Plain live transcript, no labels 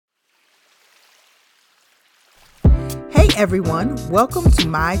everyone, welcome to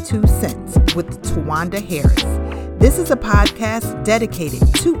My Two Cents with Tawanda Harris. This is a podcast dedicated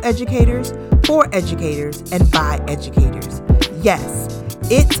to educators, for educators, and by educators. Yes,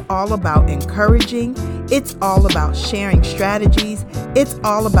 it's all about encouraging, it's all about sharing strategies, it's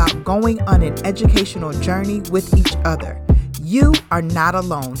all about going on an educational journey with each other. You are not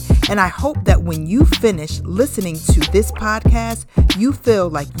alone, and I hope that when you finish listening to this podcast, you feel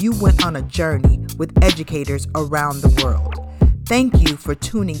like you went on a journey with educators around the world. Thank you for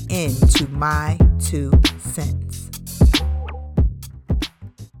tuning in to My Two Cents.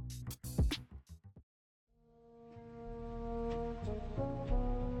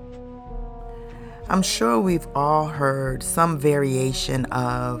 I'm sure we've all heard some variation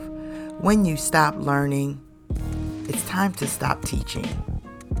of when you stop learning, it's time to stop teaching.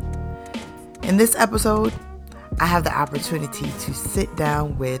 In this episode, I have the opportunity to sit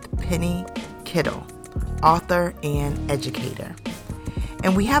down with Penny Kittle, author and educator.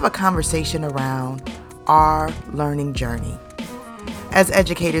 And we have a conversation around our learning journey. As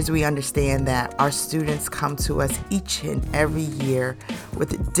educators, we understand that our students come to us each and every year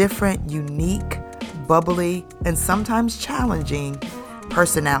with different, unique, bubbly, and sometimes challenging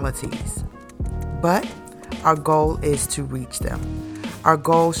personalities. But our goal is to reach them. Our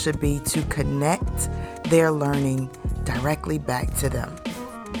goal should be to connect their learning directly back to them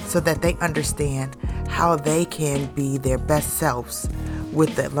so that they understand how they can be their best selves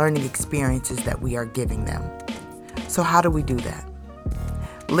with the learning experiences that we are giving them. So how do we do that?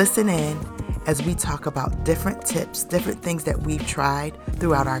 Listen in as we talk about different tips, different things that we've tried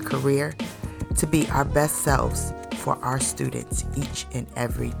throughout our career to be our best selves for our students each and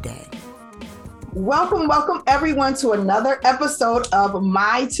every day. Welcome everyone to another episode of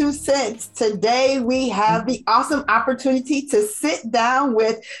My Two Cents. Today we have the awesome opportunity to sit down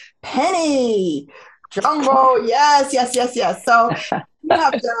with Penny. Drum roll, yes. So you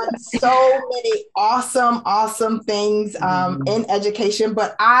have done so many awesome things in education,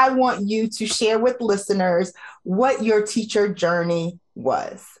 but I want you to share with listeners what your teacher journey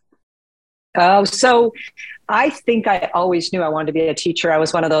was. So I think I always knew I wanted to be a teacher. I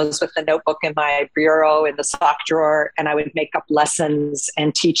was one of those with the notebook in my bureau in the sock drawer, and I would make up lessons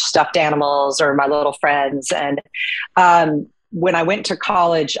and teach stuffed animals or my little friends. And when I went to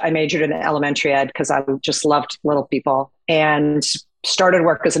college, I majored in elementary ed because I just loved little people and started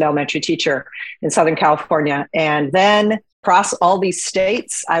work as an elementary teacher in Southern California. And then across all these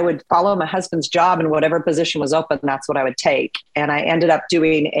states, I would follow my husband's job, and whatever position was open, that's what I would take. And I ended up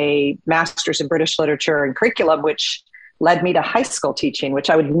doing a master's in British literature and curriculum, which led me to high school teaching, which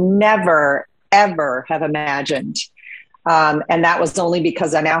I would never, ever have imagined. And that was only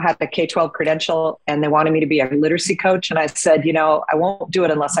because I now had a K-12 credential and they wanted me to be a literacy coach. And I said, I won't do it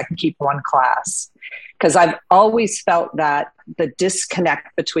unless I can keep one class. Because I've always felt that the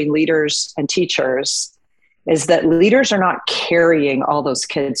disconnect between leaders and teachers is that leaders are not carrying all those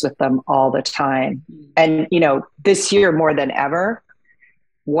kids with them all the time. And, this year more than ever,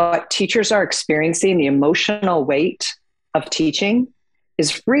 what teachers are experiencing, the emotional weight of teaching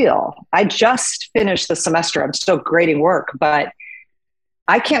is real. I just finished the semester. I'm still grading work, but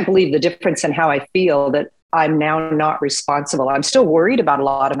I can't believe the difference in how I feel that I'm now not responsible. I'm still worried about a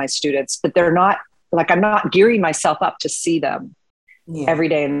lot of my students, but they're not I'm not gearing myself up to see them every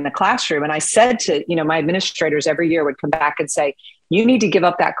day in the classroom. And I said to, my administrators every year would come back and say, you need to give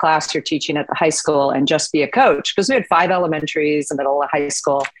up that class you're teaching at the high school and just be a coach. Because we had 5 elementaries and middle of high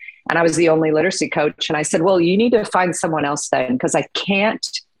school, and I was the only literacy coach. And I said, well, you need to find someone else then, because I can't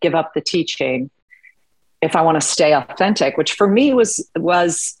give up the teaching if I want to stay authentic, which for me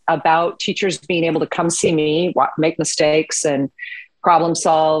was about teachers being able to come see me, make mistakes and problem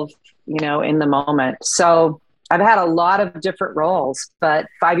solve, in the moment. So I've had a lot of different roles, but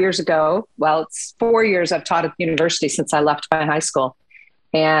 5 years ago, it's 4 years I've taught at the university since I left my high school.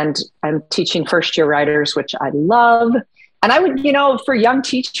 And I'm teaching first year writers, which I love. And I would, for young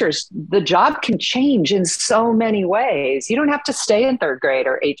teachers, the job can change in so many ways. You don't have to stay in 3rd grade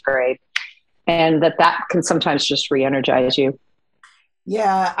or 8th grade. And that can sometimes just re-energize you.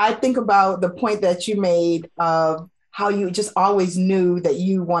 Yeah, I think about the point that you made of how you just always knew that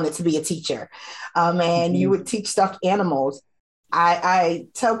you wanted to be a teacher, and you would teach stuffed animals. I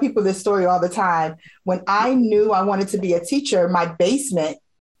tell people this story all the time. When I knew I wanted to be a teacher, my basement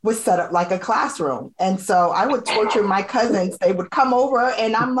was set up like a classroom. And so I would torture my cousins. They would come over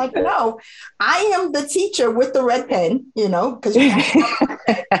and I'm like, no, I am the teacher with the red pen, because you have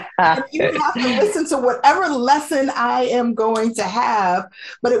And you have to listen to whatever lesson I am going to have.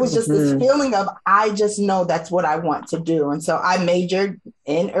 But it was just this feeling of, I just know that's what I want to do. And so I majored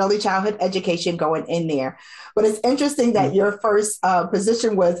in early childhood education going in there. But it's interesting that your first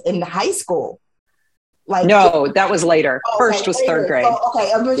position was in high school. Like, no, that was later. Oh, First was third grade. So,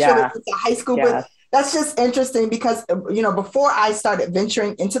 okay, I'm not sure that it's a high school, but that's just interesting because, before I started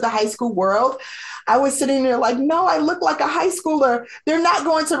venturing into the high school world, I was sitting there like, no, I look like a high schooler. They're not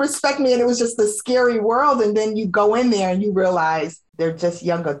going to respect me. And it was just a scary world. And then you go in there and you realize they're just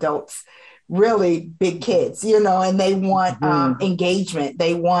young adults, really big kids, and they want engagement.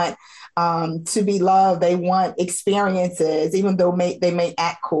 They want to be loved. They want experiences, even though they may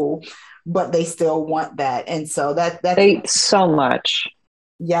act cool, but they still want that. And so that's so much.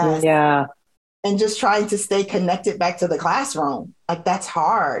 Yes. Yeah. And just trying to stay connected back to the classroom. Like, that's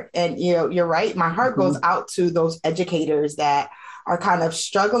hard. And, you're right. My heart goes out to those educators that are kind of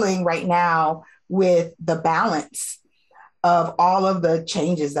struggling right now with the balance of all of the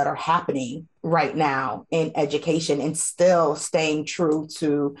changes that are happening right now in education and still staying true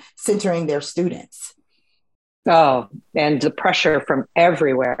to centering their students. Oh, and the pressure from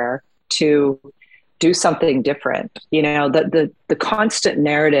everywhere to do something different. The constant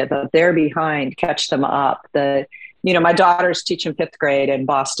narrative of they're behind, catch them up. My daughter's teaching fifth grade in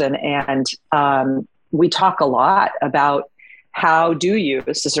Boston, and we talk a lot about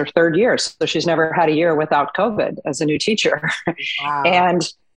this is her third year, so she's never had a year without COVID as a new teacher. Wow.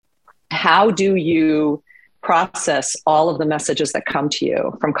 And how do you process all of the messages that come to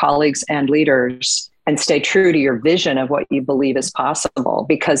you from colleagues and leaders and stay true to your vision of what you believe is possible,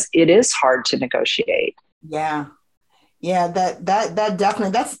 because it is hard to negotiate. Yeah. Yeah. That definitely,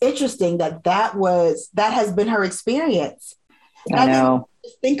 that's interesting that has been her experience. And I know.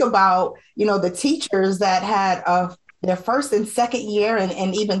 Think about, the teachers that had their first and second year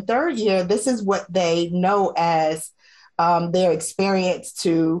and even third year, this is what they know as their experience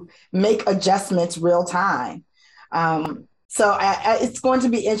to make adjustments real time. So it's going to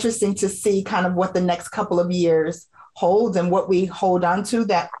be interesting to see kind of what the next couple of years holds and what we hold on to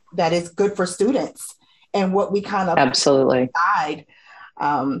that is good for students and what we kind of absolutely decide.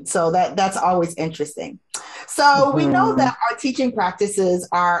 So that's always interesting. So we know that our teaching practices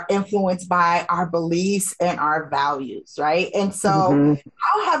are influenced by our beliefs and our values, right? And so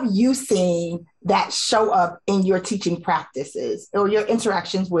how have you seen that show up in your teaching practices or your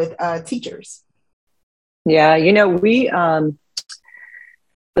interactions with teachers? Yeah, we, the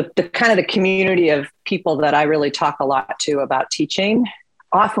kind of the community of people that I really talk a lot to about teaching,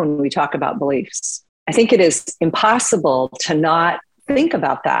 often we talk about beliefs. I think it is impossible to not think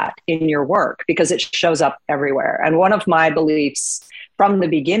about that in your work because it shows up everywhere. And one of my beliefs from the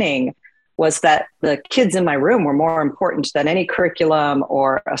beginning was that the kids in my room were more important than any curriculum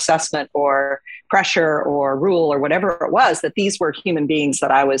or assessment or pressure or rule or whatever it was, that these were human beings that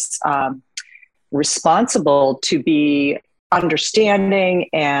I was responsible to be understanding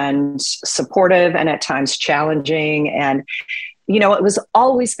and supportive and at times challenging. And, it was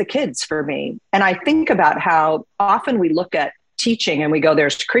always the kids for me. And I think about how often we look at teaching and we go,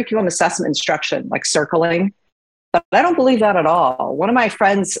 there's curriculum, assessment, instruction, like circling. But I don't believe that at all. One of my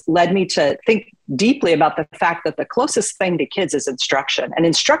friends led me to think deeply about the fact that the closest thing to kids is instruction, and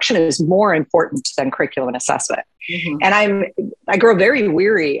instruction is more important than curriculum and assessment. And I grow very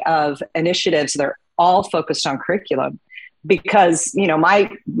weary of initiatives that are all focused on curriculum because, my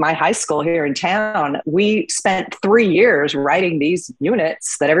high school here in town, we spent 3 years writing these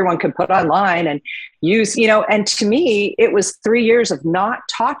units that everyone could put online and use, and to me, it was 3 years of not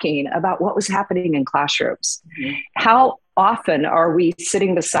talking about what was happening in classrooms. How often are we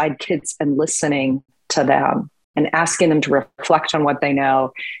sitting beside kids and listening to them and asking them to reflect on what they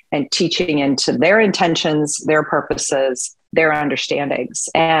know and teaching into their intentions, their purposes, their understandings?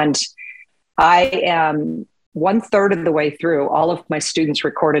 And I am 1/3 of the way through all of my students'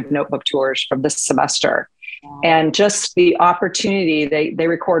 recorded notebook tours from this semester. Wow. And just the opportunity, they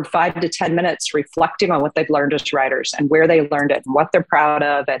record 5 to 10 minutes reflecting on what they've learned as writers and where they learned it and what they're proud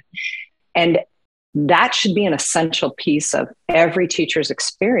of. And that should be an essential piece of every teacher's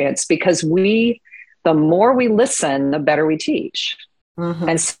experience because the more we listen, the better we teach.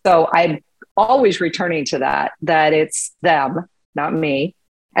 And so I'm always returning to that it's them, not me.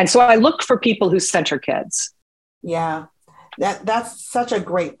 And so I look for people who center kids. Yeah, that's such a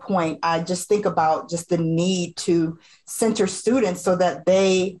great point. I just think about just the need to center students so that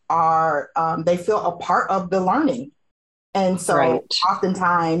they feel a part of the learning. And so Right.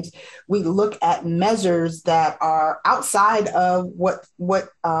 oftentimes we look at measures that are outside of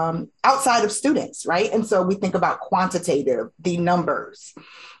outside of students, right? And so we think about quantitative, the numbers,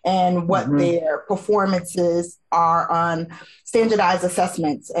 and what Mm-hmm. their performances are on standardized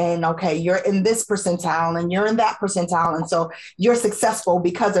assessments. And okay, you're in this percentile and you're in that percentile. And so you're successful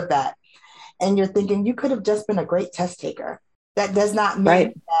because of that. And you're thinking you could have just been a great test taker. That does not mean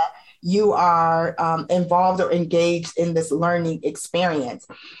Right. that you are involved or engaged in this learning experience.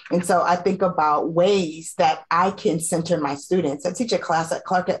 And so I think about ways that I can center my students. I teach a class at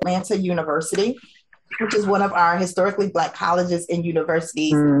Clark Atlanta University, which is one of our historically Black colleges and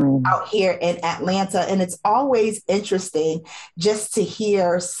universities Mm. out here in Atlanta. And it's always interesting just to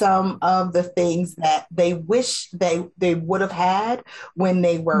hear some of the things that they wish they would have had when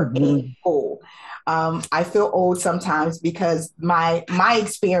they were in Mm-hmm. school. I feel old sometimes because my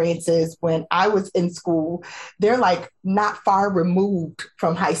experiences when I was in school, they're like not far removed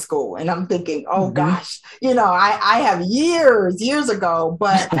from high school. And I'm thinking, oh Mm-hmm. gosh, I have years ago,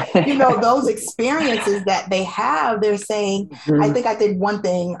 but those experiences that they have, they're saying, I Mm-hmm. think I did one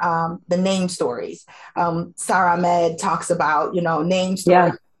thing, the name stories. Sarah Ahmed talks about, name Yeah.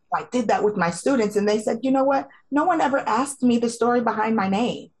 stories. I did that with my students and they said, you know what? No one ever asked me the story behind my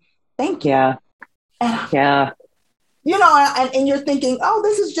name. Thank you. Yeah. And, Yeah. and you're thinking, oh,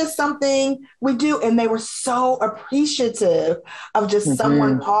 this is just something we do. And they were so appreciative of just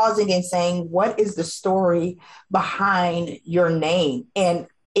someone Mm-hmm. pausing and saying, what is the story behind your name? And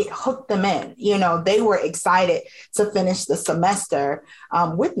it hooked them in. They were excited to finish the semester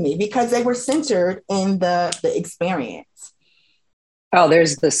with me because they were centered in the experience. Oh,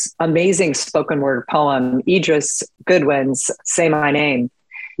 there's this amazing spoken word poem, Idris Goodwin's Say My Name.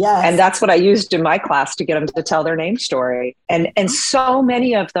 And Yes. that's what I used in my class to get them to tell their name story. And so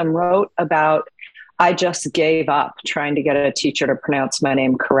many of them wrote about, I just gave up trying to get a teacher to pronounce my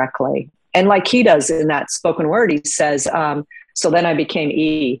name correctly. And like he does in that spoken word, he says, so then I became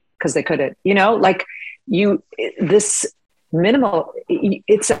E because they couldn't, like this minimal,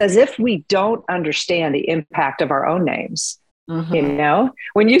 it's as if we don't understand the impact of our own names. Mm-hmm.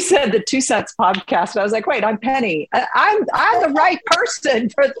 When you said the 2 Cents podcast, I was like, wait, I'm Penny. I'm the right person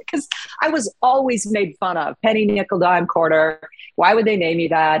because I was always made fun of. Penny, nickel, dime, quarter. Why would they name you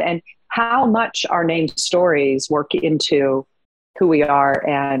that? And how much our named stories work into who we are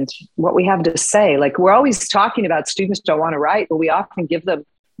and what we have to say. Like we're always talking about students don't want to write, but we often give them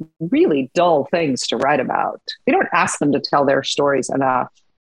really dull things to write about. We don't ask them to tell their stories enough.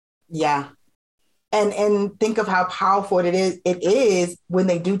 Yeah. And think of how powerful it is when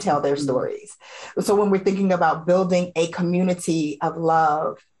they do tell their stories. So when we're thinking about building a community of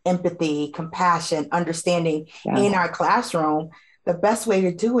love, empathy, compassion, understanding in our classroom, the best way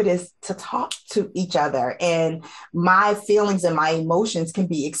to do it is to talk to each other. And my feelings and my emotions can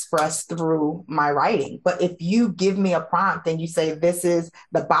be expressed through my writing. But if you give me a prompt and you say, this is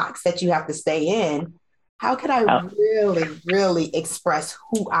the box that you have to stay in, how can I really, really express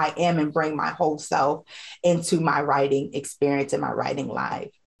who I am and bring my whole self into my writing experience and my writing life?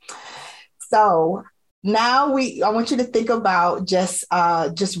 So now I want you to think about just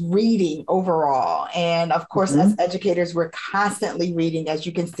reading overall. And of course, as educators, we're constantly reading. As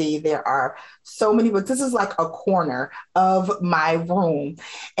you can see, there are so many books. This is like a corner of my room.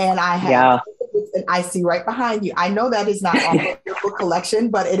 And I have an I see right behind you. I know that is not all of your book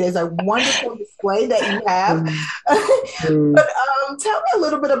collection, but it is a wonderful display that you have. But tell me a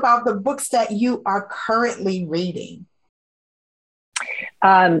little bit about the books that you are currently reading.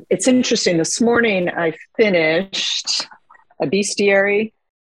 It's interesting. This morning, I finished A Bestiary.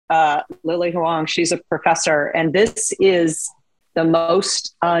 Lily Huang, she's a professor, and this is the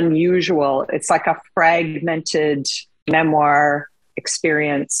most unusual. It's like a fragmented memoir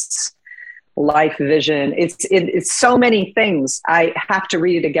experience, life vision. It's so many things. I have to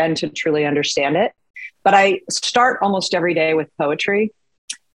read it again to truly understand it. But I start almost every day with poetry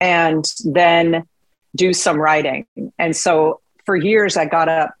and then do some writing. And so for years, I got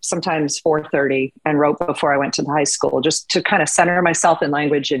up sometimes 4:30 and wrote before I went to the high school, just to kind of center myself in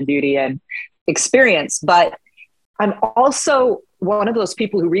language and beauty and experience. But I'm also one of those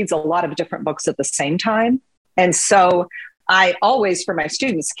people who reads a lot of different books at the same time. And so I always, for my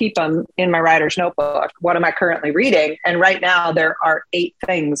students, keep them in my writer's notebook. What am I currently reading? And right now there are 8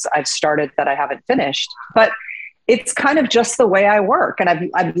 things I've started that I haven't finished. But it's kind of just the way I work.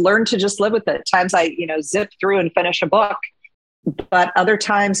 And I've learned to just live with it. Times I, zip through and finish a book. But other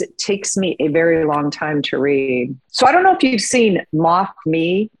times it takes me a very long time to read. So I don't know if you've seen Moth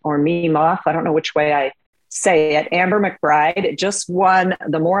Me or Me Moth. I don't know which way I say it, Amber McBride. It just won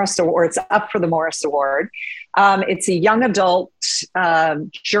the Morris Award. It's up for the Morris Award. It's a young adult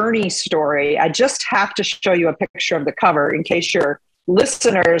journey story. I just have to show you a picture of the cover in case your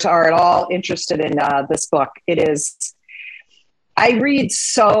listeners are at all interested in this book. It is, I read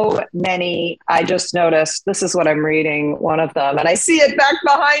so many. I just noticed, this is what I'm reading, one of them, and I see it back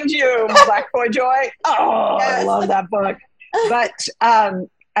behind you, Black Boy Joy. Oh, yes. I love that book. But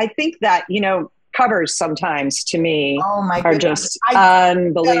I think that, covers sometimes to me are just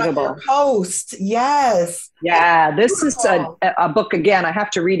unbelievable. Post, yes. Yeah, this is a book, again, I have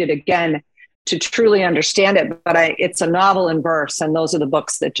to read it again to truly understand it, but it's a novel in verse, and those are the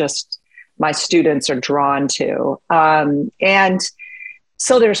books that just my students are drawn to. And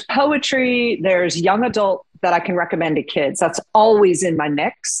so there's poetry, there's young adult that I can recommend to kids. That's always in my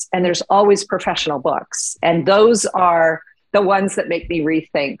mix. And there's always professional books. And those are the ones that make me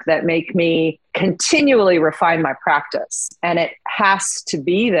rethink, that make me continually refine my practice. And it has to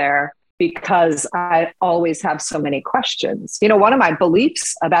be there because I always have so many questions. One of my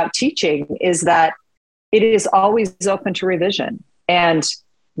beliefs about teaching is that it is always open to revision, and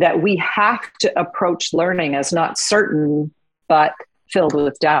that we have to approach learning as not certain, but filled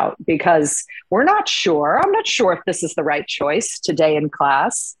with doubt, because we're not sure. I'm not sure if this is the right choice today in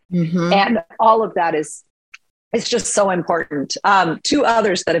class. Mm-hmm. And all of that it's just so important. Two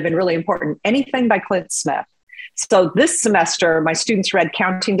others that have been really important, anything by Clint Smith. So this semester, my students read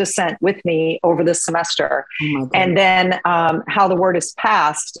Counting Descent with me over this semester. And then How the Word is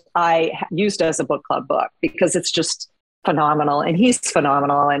Passed, I used as a book club book because it's just phenomenal. And he's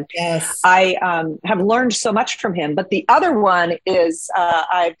phenomenal. And yes. I have learned so much from him. But the other one is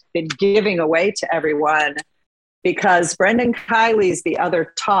I've been giving away to everyone, because Brendan Kiley's The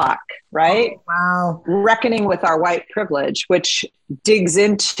Other Talk, right? Oh, wow. Reckoning with Our White Privilege, which digs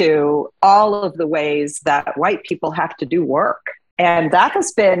into all of the ways that white people have to do work. And that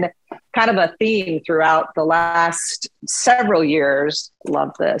has been kind of a theme throughout the last several years.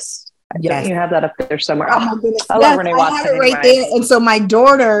 Love this. Yes. You have that up there somewhere. Oh, my goodness. I love Renee Watson. I have it right there. And so my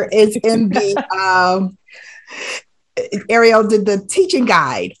daughter is in the, Ariel did the teaching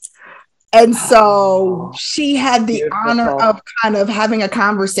guide. And so she had the honor of kind of having a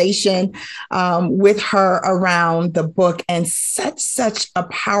conversation with her around the book, and such a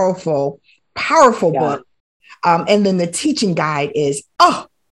powerful book. And then the teaching guide is,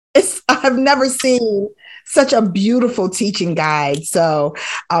 I've never seen such a beautiful teaching guide. So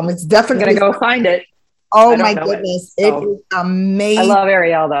it's definitely going to go find it. Oh my goodness. It is amazing. I love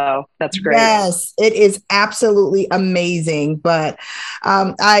Ariel though. That's great. Yes, it is absolutely amazing. But so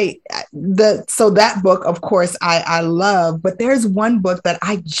that book, of course, I love, but there's one book that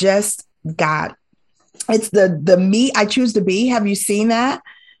I just got. It's the Me, I Choose to Be. Have you seen that?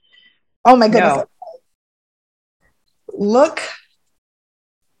 Oh my goodness. No. Look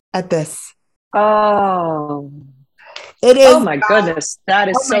at this. Oh. It is. Oh my goodness, that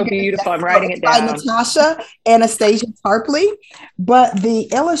is so beautiful. I'm writing it down. By Natasha Anastasia Tarpley, but the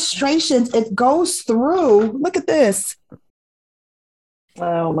illustrations, it goes through. Look at this.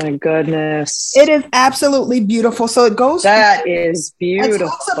 Oh my goodness. It is absolutely beautiful. So it goes. That is beautiful. It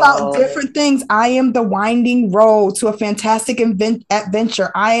talks about different things. I am the winding road to a fantastic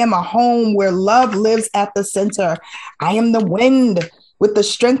adventure. I am a home where love lives at the center. I am the wind with the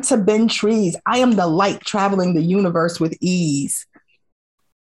strength to bend trees. I am the light traveling the universe with ease.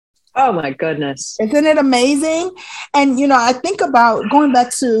 Oh my goodness. Isn't it amazing? And, I think about going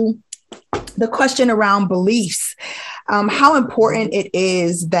back to the question around beliefs, how important it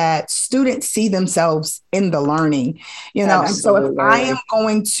is that students see themselves in the learning, and so if I am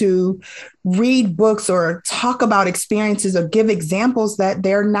going to read books or talk about experiences or give examples, that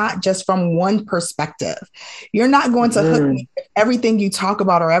they're not just from one perspective. You're not going to hook me if everything you talk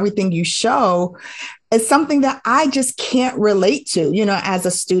about or everything you show is something that I just can't relate to, as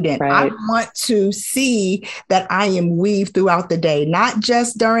a student. Right. I want to see that I am weaved throughout the day, not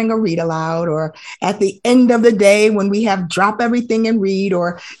just during a read aloud or at the end of the day when we have drop everything and read,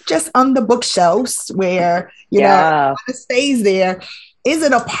 or just on the bookshelves where, it stays there. Is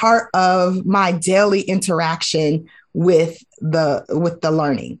it a part of my daily interaction with the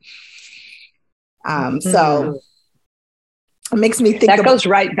learning? So it makes me think that goes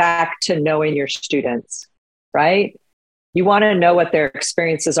right back to knowing your students, right? You want to know what their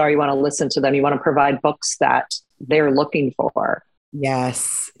experiences are. You want to listen to them. You want to provide books that they're looking for.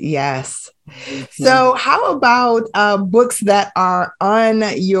 Yes. Mm-hmm. So how about books that are on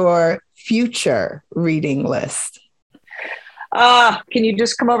your future reading list? Can you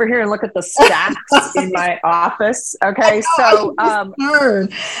just come over here and look at the stacks in my office? Okay. So,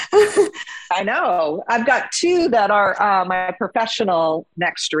 I know. I've got two that are my professional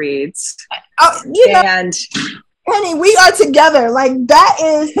next reads. Oh, and Penny, we are together. Like that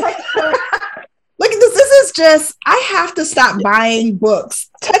is look at this. This is just, I have to stop buying books.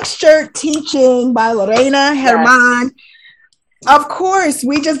 Textured Teaching by Lorena Herman. Yes. Of course,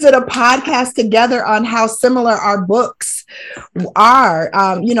 we just did a podcast together on how similar our books are,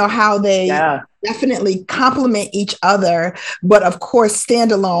 how they definitely complement each other, but of course,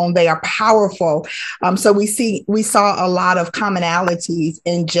 standalone, they are powerful. So we saw a lot of commonalities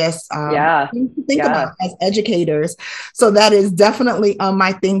in just think about as educators. So that is definitely on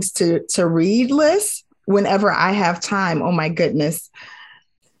my things to read list whenever I have time. Oh my goodness.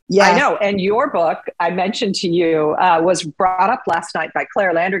 Yeah, I know. And your book, I mentioned to you, was brought up last night by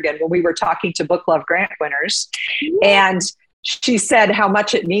Claire Landergan when we were talking to Book Love grant winners. And she said how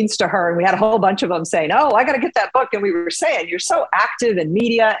much it means to her. And we had a whole bunch of them saying, oh, I got to get that book. And we were saying, you're so active in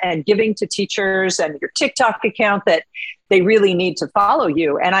media and giving to teachers and your TikTok account that they really need to follow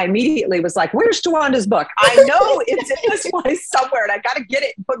you. And I immediately was like, where's Tawanda's book? I know it's in this place somewhere and I got to get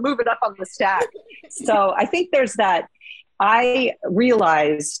it and move it up on the stack. So I think there's that. I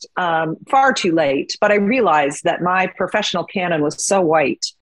realized far too late, but I realized that my professional canon was so white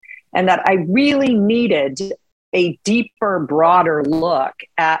and that I really needed a deeper, broader look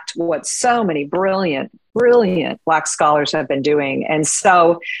at what so many brilliant Black scholars have been doing. And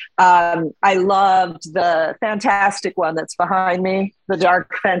so I loved the fantastic one that's behind me, The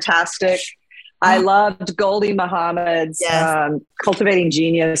Dark Fantastic. I loved Gholdy Muhammad's Cultivating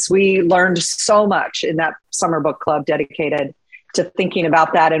Genius. We learned so much in that summer book club dedicated to thinking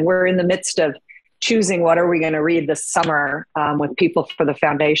about that. And we're in the midst of choosing what are we going to read this summer with people for the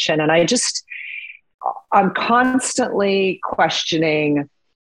foundation. And I'm constantly questioning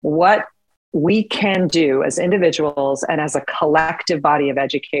what we can do as individuals and as a collective body of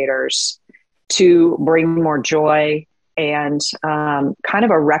educators to bring more joy and kind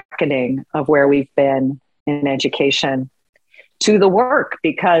of a reckoning of where we've been in education to the work,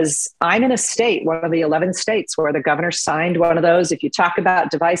 because I'm in a state, one of the 11 states where the governor signed one of those. If you talk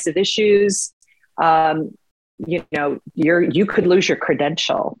about divisive issues, you could lose your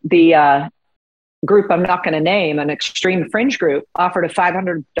credential. The group I'm not going to name, an extreme fringe group, offered a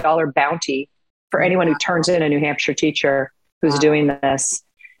 $500 bounty for anyone who turns in a New Hampshire teacher who's doing this.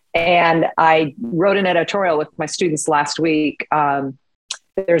 And I wrote an editorial with my students last week.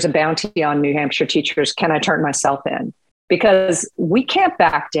 There's a bounty on New Hampshire teachers. Can I turn myself in? Because we can't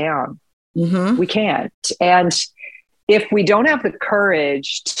back down. Mm-hmm. We can't. And if we don't have the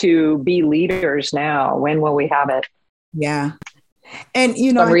courage to be leaders now, when will we have it? Yeah. And,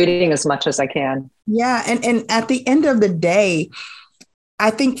 I'm reading as much as I can. Yeah. And at the end of the day,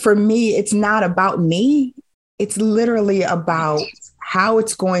 I think for me, it's not about me. It's literally about how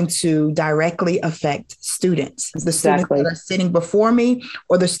it's going to directly affect students, the students that are sitting before me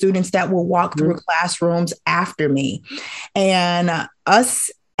or the students that will walk through classrooms after me. And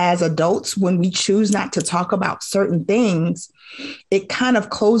us as adults, when we choose not to talk about certain things, it kind of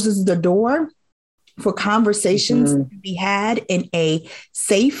closes the door for conversations to be had in a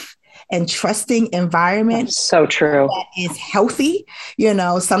safe and trusting environment. That's so true. That is healthy.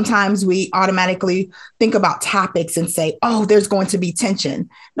 Sometimes we automatically think about topics and say, oh, there's going to be tension.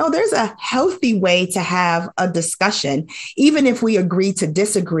 No, there's a healthy way to have a discussion. Even if we agree to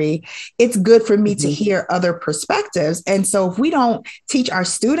disagree, it's good for me to hear other perspectives. And so if we don't teach our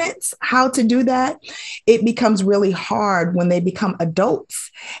students how to do that, it becomes really hard when they become adults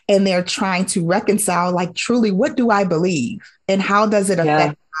and they're trying to reconcile, like, truly, what do I believe? And how does it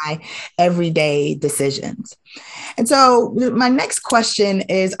affect my everyday decisions? And so my next question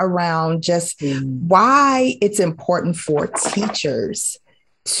is around just why it's important for teachers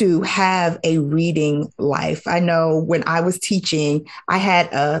to have a reading life. I know when I was teaching, I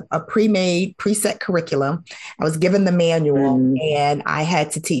had a pre-made preset curriculum. I was given the manual and I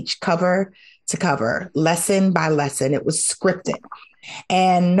had to teach cover to cover, lesson by lesson. It was scripted.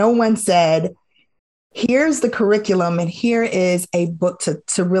 And no one said, here's the curriculum and here is a book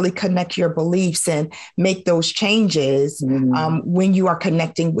to really connect your beliefs and make those changes when you are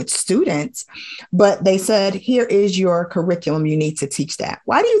connecting with students. But they said, here is your curriculum. You need to teach that.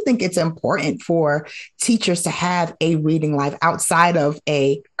 Why do you think it's important for teachers to have a reading life outside of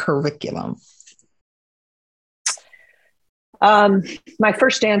a curriculum? My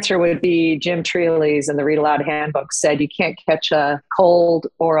first answer would be Jim Treely's in the Read Aloud Handbook said, you can't catch a cold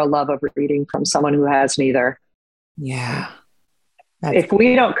or a love of reading from someone who has neither. Yeah. If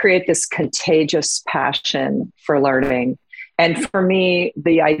we don't create this contagious passion for learning, and for me,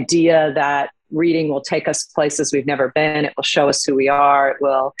 the idea that reading will take us places we've never been. It will show us who we are. It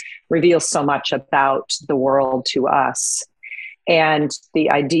will reveal so much about the world to us. And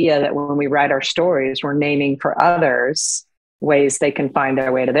the idea that when we write our stories, we're naming for others ways they can find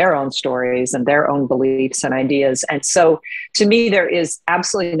their way to their own stories and their own beliefs and ideas. And so to me, there is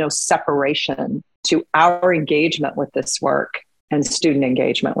absolutely no separation to our engagement with this work and student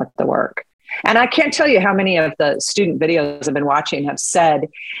engagement with the work. And I can't tell you how many of the student videos I've been watching have said,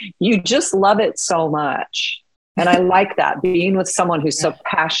 you just love it so much. And I like that, being with someone who's so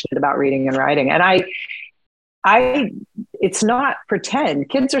passionate about reading and writing. And it's not pretend.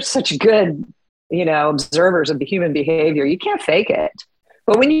 Kids are such good, observers of the human behavior. You can't fake it.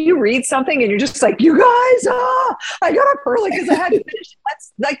 But when you read something and you're just like, you guys, I got up early because I had to finish.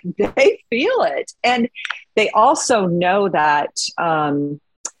 That's like, they feel it. And they also know that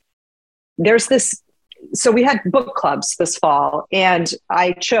there's this. So we had book clubs this fall, and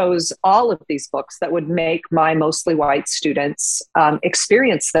I chose all of these books that would make my mostly white students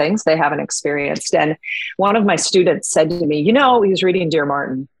experience things they haven't experienced. And one of my students said to me, he was reading Dear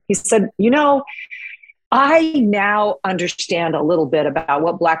Martin. He said, I now understand a little bit about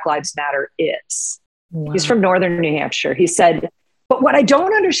what Black Lives Matter is. Wow. He's from Northern New Hampshire. He said, but what I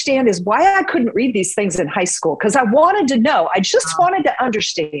don't understand is why I couldn't read these things in high school, because I wanted to know. I just wanted to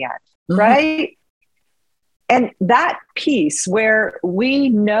understand, right? And that piece where we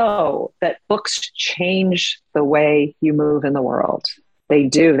know that books change the way you move in the world. They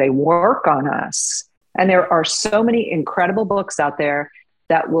do. They work on us. And there are so many incredible books out there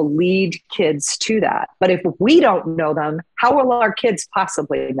that will lead kids to that. But if we don't know them, how will our kids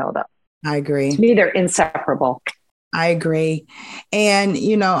possibly know them? I agree. To me, they're inseparable. I agree. And,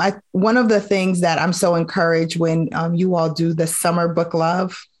 one of the things that I'm so encouraged when you all do the summer book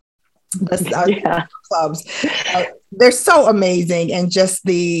love, clubs, they're so amazing. And just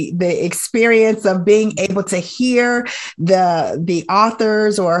the experience of being able to hear the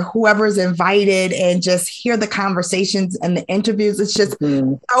authors or whoever's invited and just hear the conversations and the interviews, it's just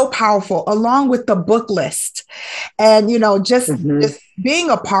so powerful, along with the book list. And, just being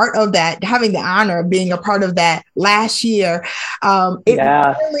a part of that, having the honor of being a part of that last year,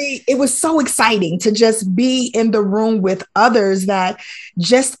 it was so exciting to just be in the room with others that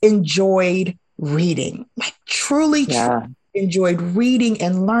just enjoyed reading, like truly enjoyed reading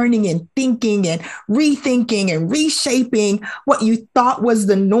and learning and thinking and rethinking and reshaping what you thought was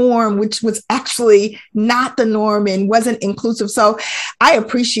the norm, which was actually not the norm and wasn't inclusive. So I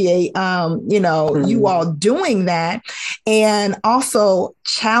appreciate, you all doing that, and also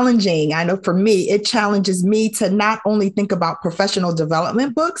challenging. I know for me, it challenges me to not only think about professional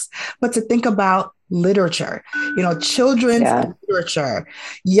development books, but to think about literature, children's literature,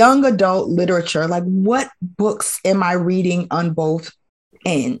 young adult literature. Like, what books am I reading on both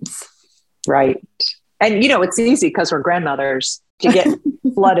ends? Right. And, it's easy because we're grandmothers to get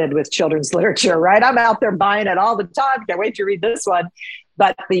flooded with children's literature, right? I'm out there buying it all the time. Can't wait to read this one.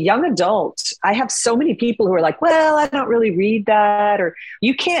 But the young adult, I have so many people who are like, well, I don't really read that. Or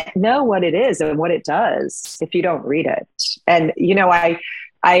you can't know what it is and what it does if you don't read it. And,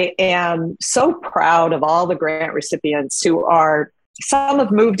 I am so proud of all the grant recipients some have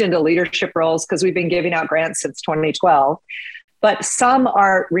moved into leadership roles because we've been giving out grants since 2012, but some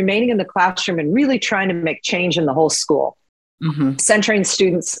are remaining in the classroom and really trying to make change in the whole school, centering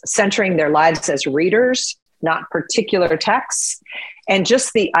students, centering their lives as readers, not particular texts. And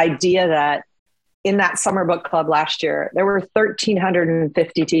just the idea that in that summer book club last year, there were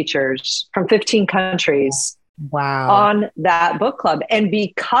 1,350 teachers from 15 countries on that book club. And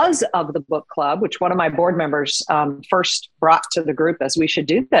because of the book club, which one of my board members first brought to the group as we should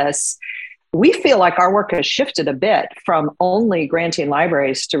do this, we feel like our work has shifted a bit from only granting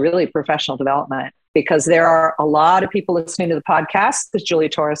libraries to really professional development, because there are a lot of people listening to the podcast because Julia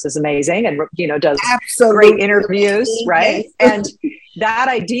Torres is amazing and, does great interviews, right? And that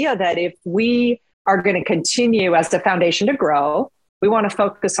idea that if we are going to continue as the foundation to grow, we want to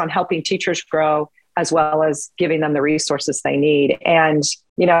focus on helping teachers grow, as well as giving them the resources they need. And,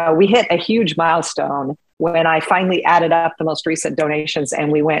 we hit a huge milestone when I finally added up the most recent donations,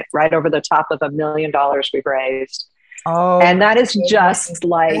 and we went right over the top of $1 million we've raised. Oh, and that is just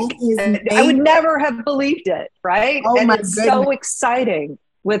like, I would never have believed it, right? And it's so exciting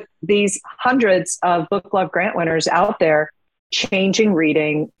with these hundreds of book club grant winners out there changing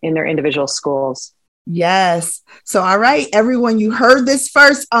reading in their individual schools. Yes. So, all right, everyone, you heard this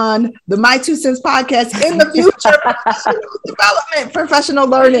first on the My Two Cents podcast. In the future, professional development, professional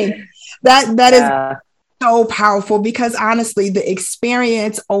learning. That is so powerful because honestly, the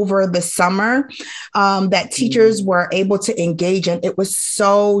experience over the summer that teachers were able to engage in, it was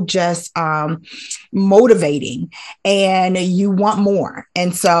so just motivating, and you want more.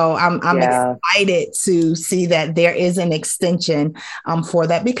 And so I'm excited to see that there is an extension for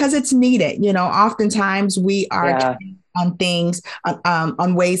that because it's needed. You know, oftentimes we are on things,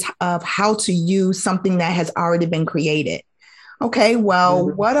 on ways of how to use something that has already been created. Okay, well,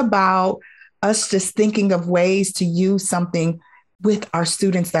 what about us just thinking of ways to use something with our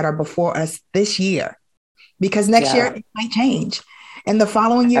students that are before us this year? Because next year it might change. And the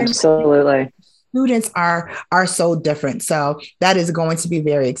following year, absolutely. Students are so different. So that is going to be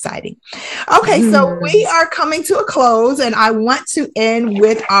very exciting. Okay, so we are coming to a close, and I want to end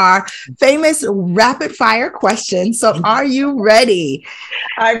with our famous rapid fire question. So are you ready?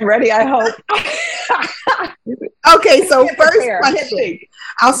 I'm ready, I hope. Okay, so first question.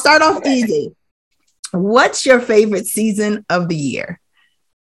 I'll start off easy. What's your favorite season of the year?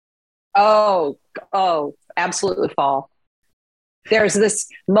 Oh, absolutely fall. There's this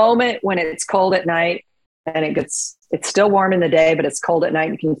moment when it's cold at night and it's still warm in the day, but it's cold at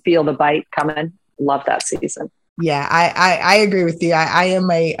night. You can feel the bite coming. Love that season. Yeah, I agree with you. I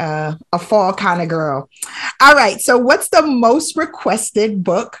am a fall kind of girl. All right. So what's the most requested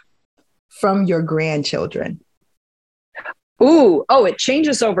book from your grandchildren? It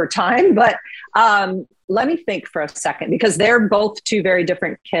changes over time, but let me think for a second because they're both two very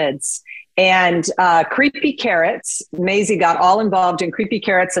different kids. And Creepy Carrots, Maisie got all involved in Creepy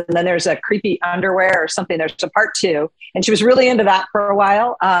Carrots, and then there's a Creepy Underwear or something. There's a part 2, and she was really into that for a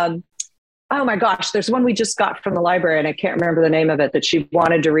while. Oh my gosh, there's one we just got from the library, and I can't remember the name of it, that she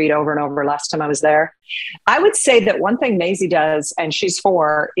wanted to read over and over last time I was there. I would say that one thing Maisie does, and she's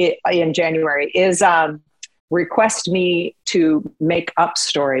 4 in January, is request me to make up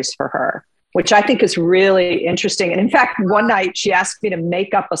stories for her, which I think is really interesting. And in fact, one night she asked me to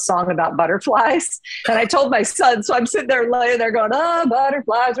make up a song about butterflies. And I told my son, so I'm sitting there laying there going,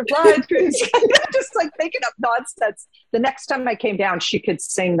 butterflies are flying through the sky. Just like making up nonsense. The next time I came down, she could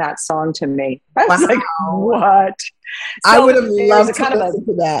sing that song to me. I was like, what? So I would have loved to listen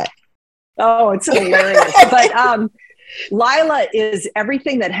to that. Oh, it's hilarious. But Lila is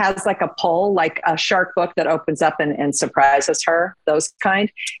everything that has like a pull, like a shark book that opens up and surprises her, those kind.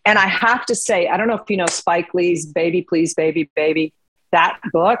 And I have to say, I don't know if you know Spike Lee's Baby, Please, Baby, Baby, that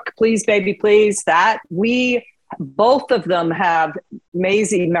book, Please, Baby, Please, that both of them have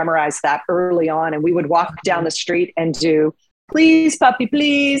Maisie memorized that early on. And we would walk down the street and do, please, puppy,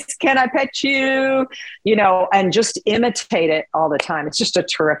 please, can I pet you? You know, and just imitate it all the time. It's just a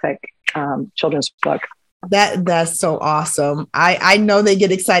terrific children's book. That's so awesome. I know they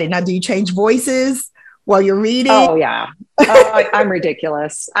get excited. Now, do you change voices while you're reading? Oh, yeah. I'm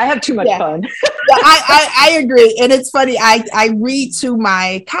ridiculous. I have too much fun. I agree. And it's funny. I read to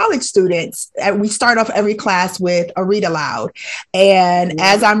my college students. We start off every class with a read aloud. And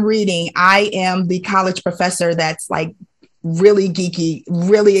as I'm reading, I am the college professor that's like really geeky,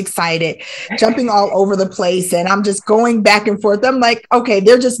 really excited, jumping all over the place. And I'm just going back and forth. I'm like, okay,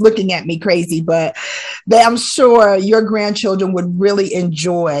 they're just looking at me crazy, but I'm sure your grandchildren would really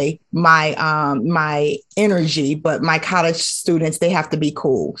enjoy my my energy. But my college students, they have to be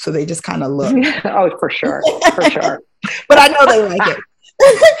cool. So they just kind of look. Oh, for sure. For sure. But I know they like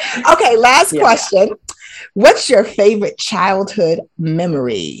it. Okay, last question. What's your favorite childhood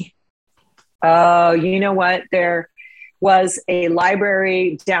memory? Oh, you know what? There was a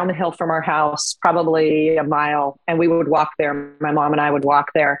library down the hill from our house, probably a mile, and we would walk there. My mom and I would walk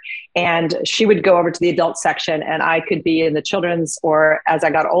there, and she would go over to the adult section, and I could be in the children's, or as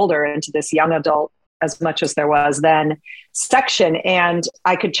I got older, into this young adult, as much as there was then, section, and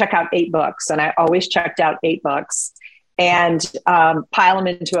I could check out 8 books, and I always checked out 8 books and pile them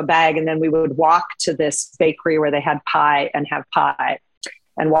into a bag, and then we would walk to this bakery where they had pie and have pie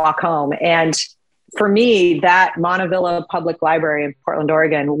and walk home. And for me, that Montevilla Public Library in Portland,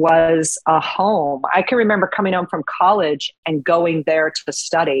 Oregon was a home. I can remember coming home from college and going there to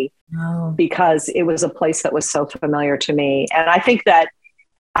study because it was a place that was so familiar to me. And I think that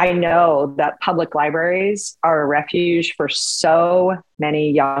I know that public libraries are a refuge for so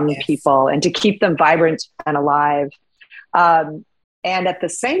many young people, and to keep them vibrant and alive. And at the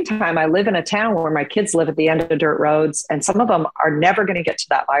same time, I live in a town where my kids live at the end of dirt roads, and some of them are never going to get to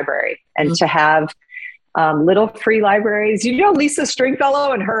that library. And to have little free libraries, you know, Lisa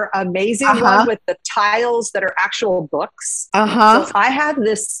Stringfellow and her amazing one with the tiles that are actual books. So I have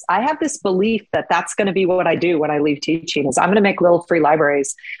this belief that that's going to be what I do when I leave teaching, is I'm going to make little free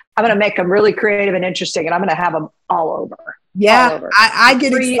libraries. I'm going to make them really creative and interesting, and I'm going to have them all over. Yeah, all over. I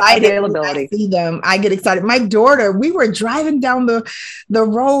get Free excited availability. when I see them. I get excited. My daughter, we were driving down the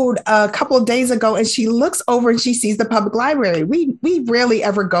road a couple of days ago, and she looks over and she sees the public library. We rarely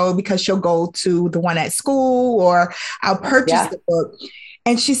ever go because she'll go to the one at school or I'll purchase the book.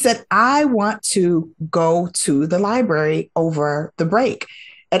 And she said, I want to go to the library over the break.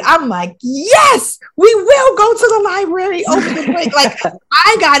 And I'm like, yes, we will go to the library over the break. Like,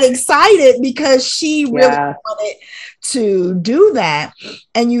 I got excited because she really wanted to do that.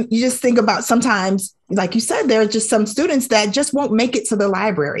 And you just think about sometimes, like you said, there are just some students that just won't make it to the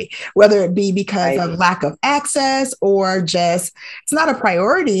library, whether it be because of lack of access or just it's not a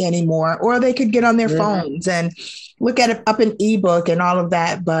priority anymore, or they could get on their phones and look at it up an ebook and all of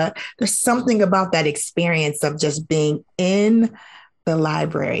that. But there's something about that experience of just being in the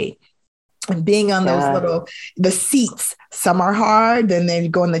library and being on those the seats. Some are hard, and then you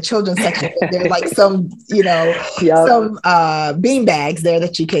go in the children's section. There's like some, some bean bags there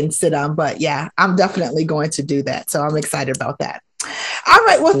that you can sit on. But yeah, I'm definitely going to do that. So I'm excited about that. All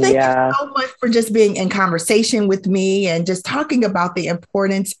right. Well, thank you so much for just being in conversation with me and just talking about the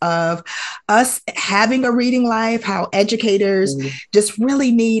importance of us having a reading life, how educators just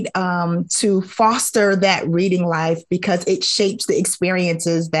really need to foster that reading life because it shapes the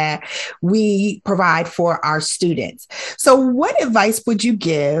experiences that we provide for our students. So what advice would you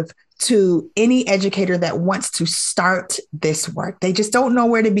give to any educator that wants to start this work? They just don't know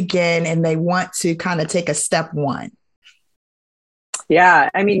where to begin and they want to kind of take a step one. Yeah,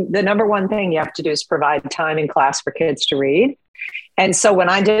 I mean, the number one thing you have to do is provide time in class for kids to read. And so when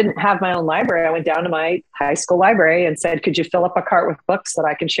I didn't have my own library, I went down to my high school library and said, could you fill up a cart with books that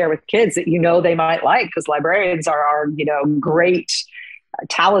I can share with kids that they might like? Because librarians are our, great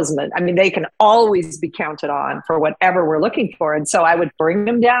talisman. I mean, they can always be counted on for whatever we're looking for. And so I would bring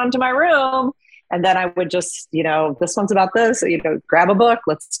them down to my room. And then I would just, this one's about this, grab a book,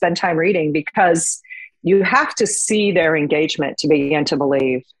 let's spend time reading, because you have to see their engagement to begin to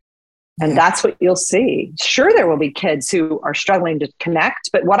believe. And that's what you'll see. Sure, there will be kids who are struggling to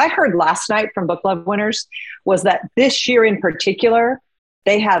connect. But what I heard last night from Book Love winners was that this year in particular,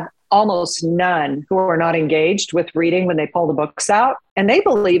 they have almost none who are not engaged with reading when they pull the books out. And they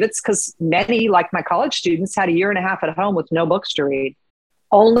believe it's because many, like my college students, had a year and a half at home with no books to read,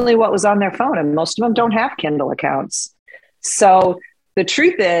 only what was on their phone. And most of them don't have Kindle accounts. So the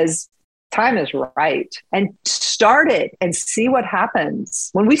truth is, time is right, and start it and see what happens.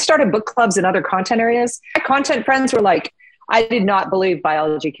 When we started book clubs in other content areas, my content friends were like, I did not believe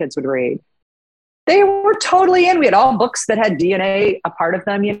biology kids would read. They were totally in. We had all books that had DNA a part of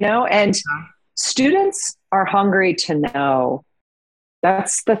them, and students are hungry to know.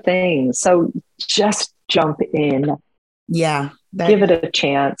 That's the thing. So just jump in. Yeah. Give it a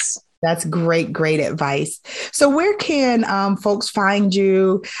chance. That's great advice. So where can folks find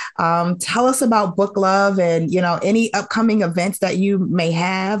you? Tell us about Book Love and, any upcoming events that you may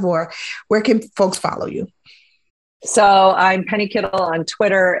have, or where can folks follow you? So I'm Penny Kittle on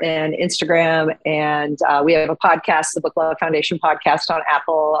Twitter and Instagram. And we have a podcast, the Book Love Foundation podcast on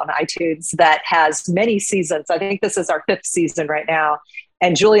Apple, on iTunes, that has many seasons. I think this is our 5th season right now.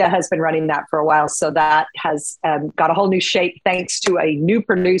 And Julia has been running that for a while. So that has got a whole new shape thanks to a new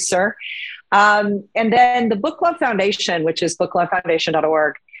producer. And then the Book Love Foundation, which is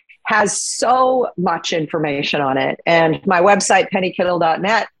booklovefoundation.org, has so much information on it. And my website,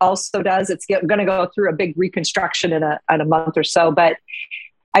 pennykittle.net, also does. It's going to go through a big reconstruction in a month or so. But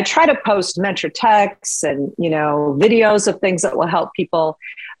I try to post mentor texts and, videos of things that will help people.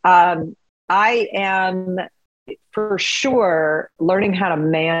 I am for sure learning how to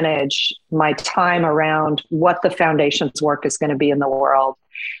manage my time around what the foundation's work is going to be in the world.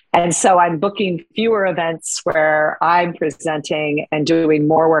 And so I'm booking fewer events where I'm presenting and doing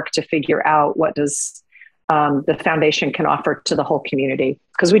more work to figure out what does the foundation can offer to the whole community,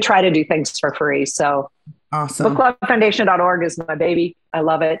 because we try to do things for free. So awesome. Booklovefoundation.org is my baby. I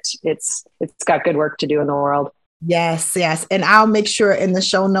love it. It's got good work to do in the world. Yes. And I'll make sure in the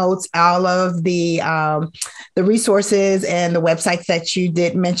show notes, all of the resources and the websites that you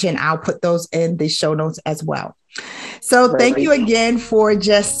did mention, I'll put those in the show notes as well. So thank you again for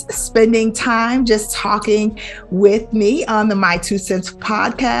just spending time, just talking with me on the My Two Cents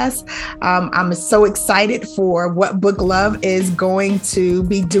podcast. I'm so excited for what Book Love is going to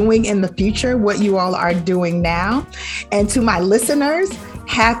be doing in the future, what you all are doing now. And to my listeners,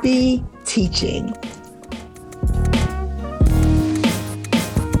 happy teaching.